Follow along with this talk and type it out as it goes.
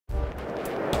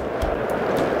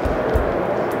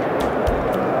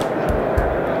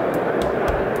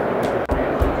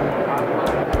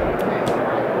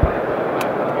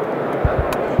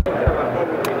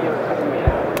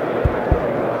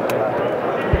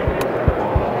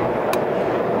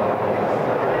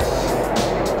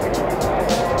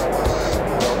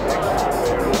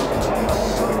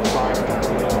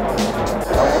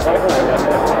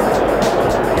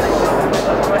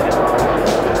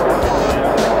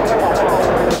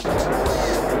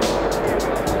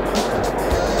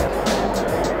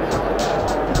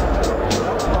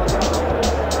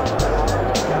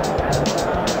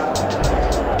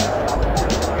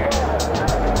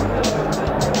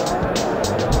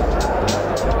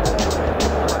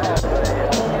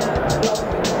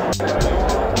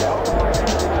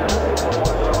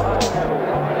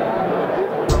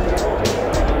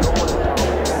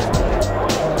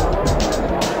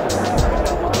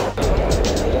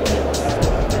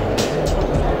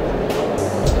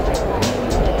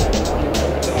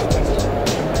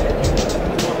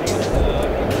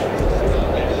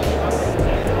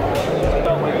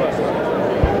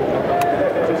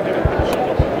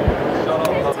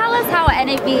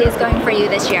NAB is going for you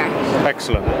this year?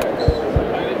 Excellent.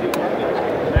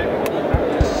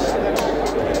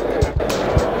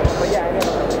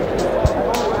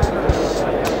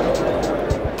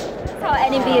 How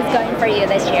NAB is going for you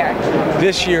this year?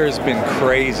 This year has been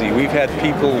crazy. We've had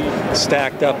people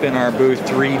stacked up in our booth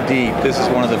 3 deep. This is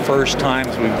one of the first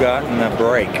times we've gotten a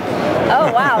break.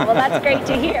 Oh wow, well that's great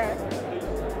to hear.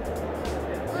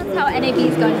 How NAB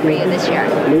is going for you this year?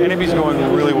 NAB is going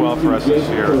really well for us this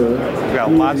year. We've got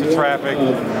lots of traffic.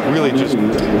 Really, just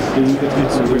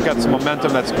we've got some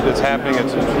momentum that's happening.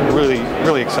 It's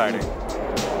really exciting.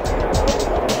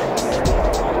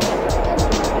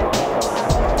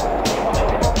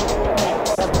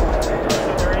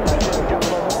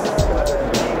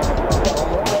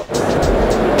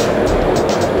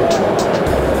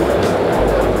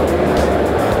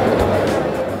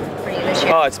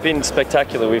 Oh, it's been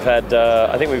spectacular. We've had,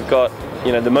 I think we've got,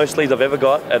 the most leads I've ever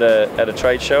got at a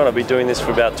trade show, and I've been doing this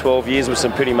for about 12 years with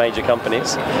some pretty major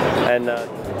companies. And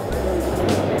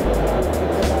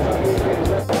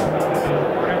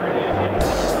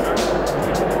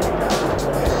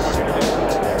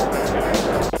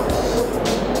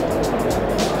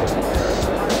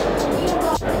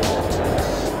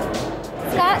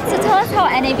So tell us how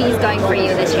NAB is going for you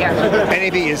this year.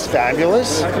 NAB is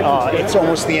fabulous. It's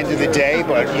almost the end of the day,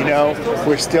 but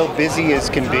we're still busy as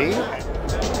can be.